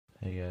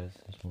Hey guys,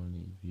 just wanted to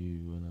give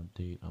you an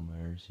update on my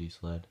RC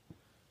sled.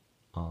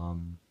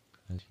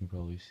 As you can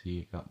probably see,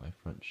 it got my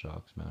front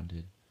shocks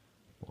mounted,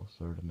 well,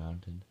 sort of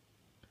mounted.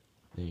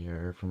 They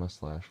are from a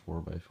Slash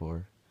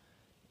 4x4,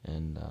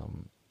 and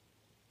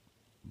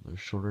they're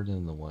shorter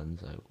than the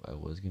ones I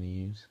was gonna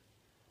use,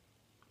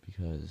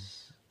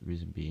 because the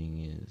reason being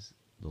is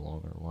the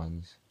longer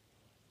ones,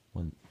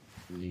 when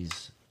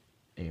these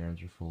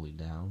A-arms are fully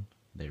down,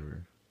 they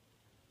were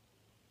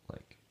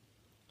like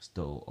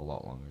still a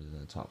lot longer than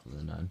the top of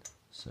the nun,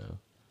 so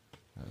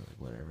I was like,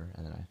 whatever.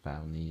 And then I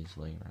found these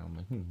laying around. I'm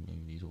like,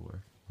 maybe these will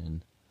work,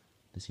 and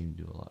they seem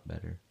to do a lot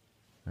better.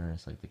 And I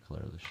just like the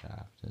color of the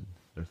shaft, and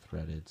they're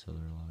threaded, so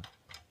they're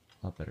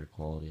a lot better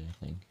quality, I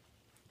think.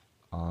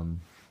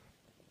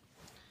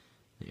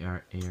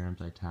 The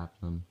A-arms, I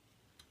tapped them.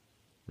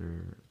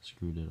 They're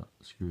screwed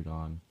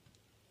on.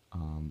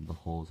 The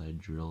holes I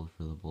drilled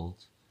for the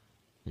bolts,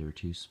 they were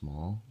too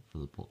small for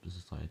the bolt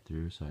just to slide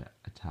through, so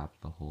I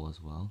tapped the hole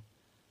as well.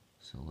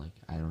 So like,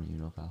 I don't even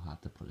know if I'll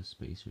have to put a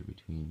spacer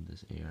between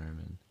this A-arm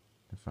and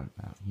the front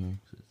mount here,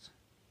 because it's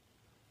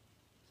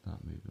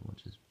not moving,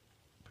 which is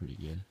pretty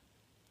good.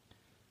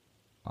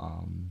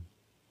 As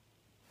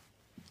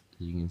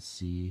you can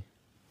see,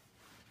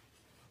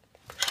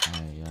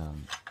 I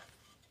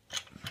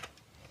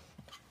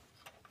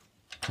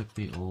took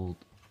the old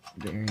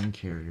bearing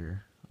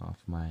carrier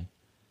off my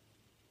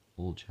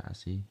old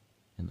chassis,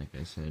 and like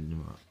I said in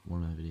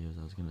one of my videos,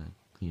 I was gonna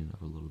clean it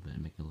up a little bit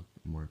and make it look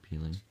more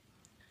appealing.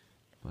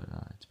 But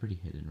it's pretty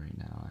hidden right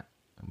now. I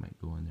might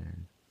go in there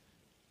and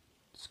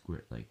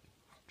squirt, like,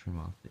 trim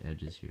off the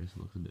edges here so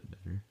it looks a bit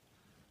better.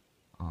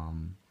 I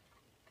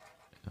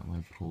got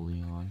my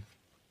pulley on.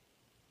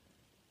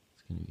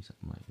 It's gonna be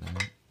something like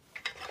that.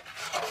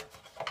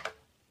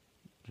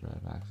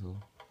 Drive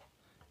axle.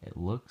 It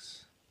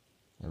looks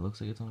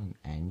like it's on an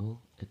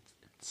angle. It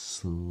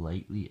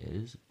slightly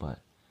is,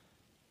 but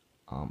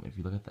if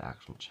you look at the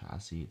actual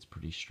chassis, it's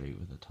pretty straight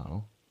with a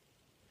tunnel.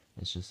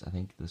 It's just, I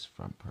think this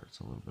front part's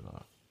a little bit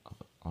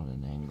on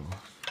an angle.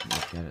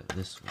 Look at it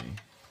this way.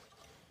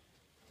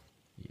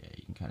 Yeah,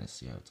 you can kind of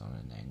see how it's on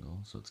an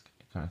angle, so it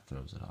kind of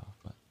throws it off,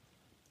 but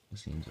it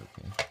seems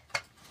okay.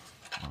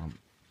 On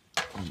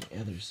the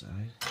other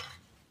side,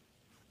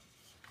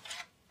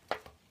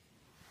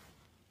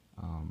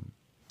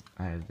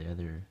 I have the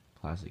other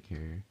plastic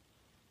carrier.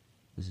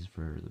 This is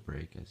for the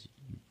brake, as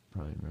you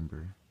probably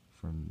remember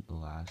from the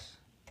last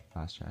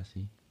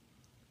chassis,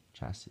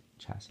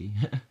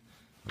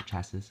 or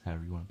chassis,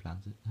 however you want to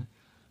pronounce it.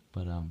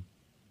 But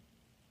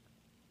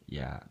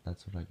yeah,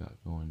 that's what I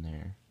got going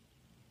there.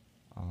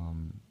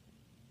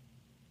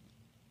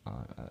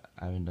 I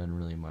haven't done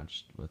really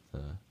much with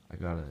I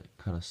gotta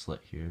cut a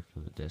slit here for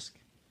the disc,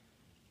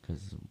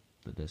 because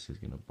the disc is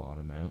gonna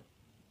bottom out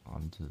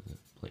onto the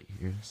plate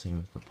here. Same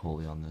with the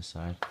pulley on this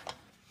side.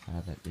 I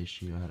had that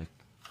issue. I had to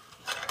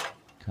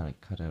kind of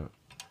cut out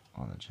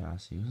on the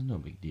chassis. It was no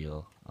big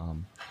deal.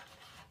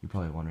 You're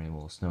probably wondering,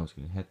 well, snow's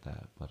gonna hit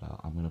that, but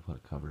I'm gonna put a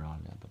cover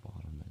on it at the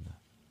bottom and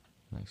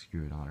like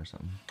screw it on or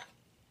something.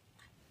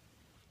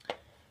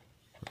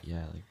 But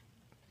yeah, like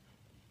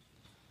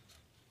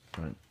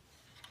front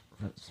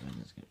side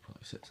is gonna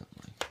probably sit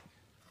something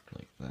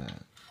like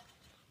that.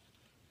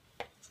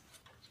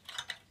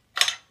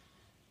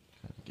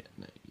 Kind of get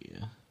an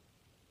idea.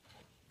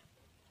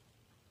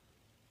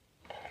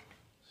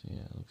 So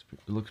yeah,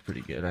 it looks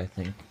pretty good, I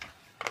think.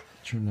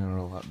 It turned out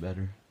a lot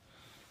better.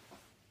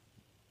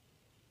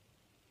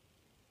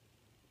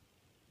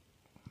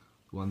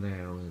 One thing I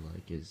don't really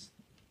like is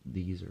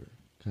these are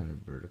kind of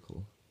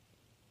vertical.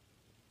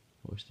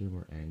 I wish they were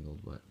more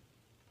angled, but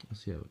we'll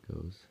see how it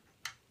goes.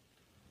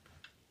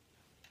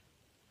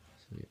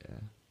 So yeah,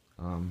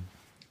 I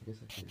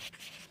guess I could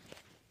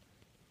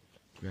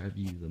grab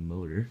you the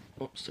motor.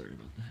 Oh, sorry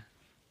about that.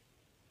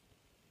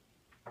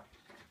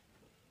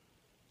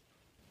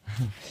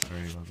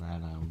 Sorry about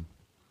that.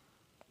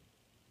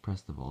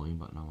 Pressed the volume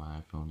button on my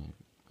iPhone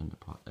and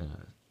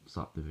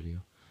stopped the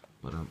video.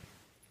 But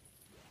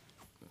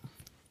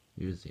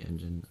here's the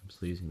engine. I'm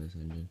still using this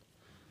engine.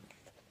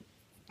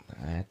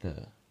 I had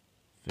to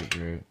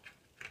figure out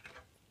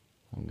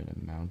how I'm gonna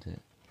mount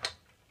it.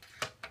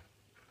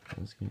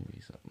 It's gonna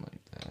be something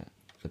like that.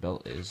 The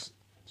belt is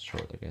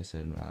short, like I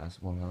said in my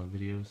last one of my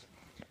videos,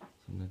 so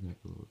I'm gonna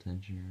make a little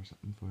tensioner or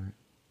something for it.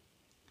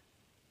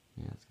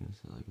 Yeah, it's gonna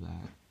sit like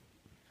that.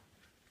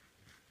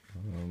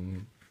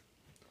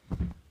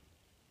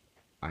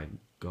 I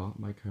got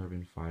my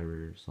carbon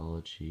fiber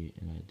solid sheet,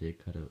 and I did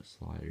cut out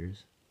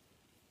sliders.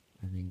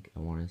 I think I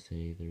want to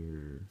say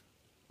they're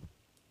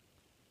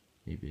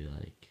maybe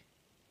like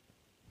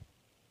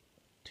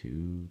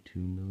 2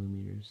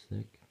 millimeters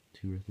thick,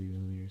 2 or 3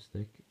 millimeters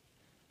thick,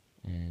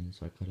 and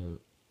so I cut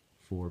out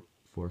four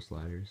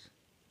sliders,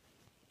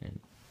 and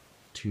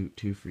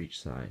two for each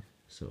side.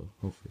 So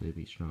hopefully they'll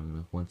be strong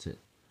enough. Once it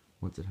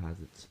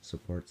has its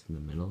supports in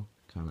the middle,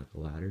 kind of like a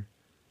ladder,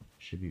 it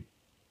should be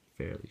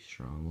fairly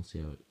strong. We'll see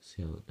how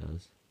it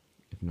does.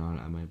 If not,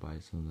 I might buy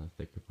some of the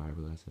thicker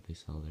fiberglass that they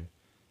sell there.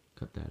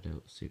 Cut that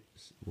out.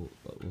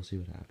 We'll see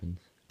what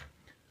happens.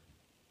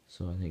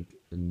 So I think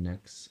the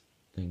next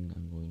thing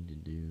I'm going to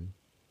do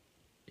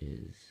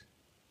is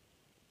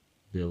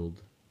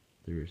build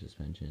the rear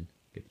suspension,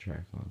 get the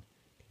track on,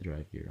 get the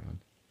drive gear on.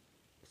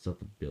 Still have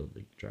to build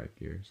the drive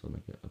gear, so I'll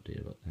make an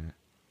update about that.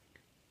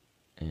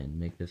 And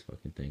make this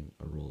fucking thing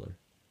a roller.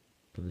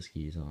 Put the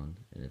skis on,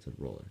 and it's a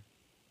roller.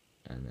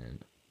 And then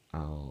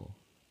I'll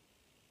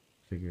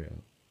figure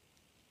out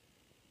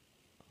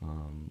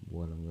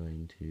what I'm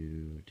going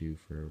to do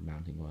for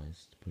mounting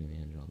wise, putting the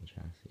engine on the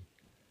chassis.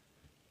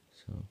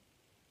 So,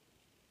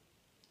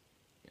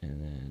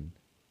 and then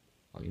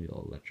I'll give you the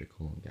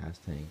electrical and gas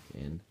tank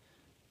and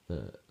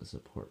the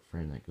support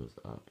frame that goes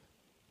up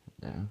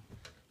and down.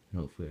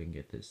 And hopefully I can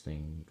get this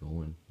thing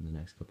going in the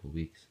next couple of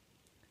weeks.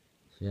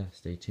 So yeah,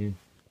 stay tuned.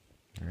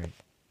 Alright,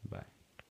 bye.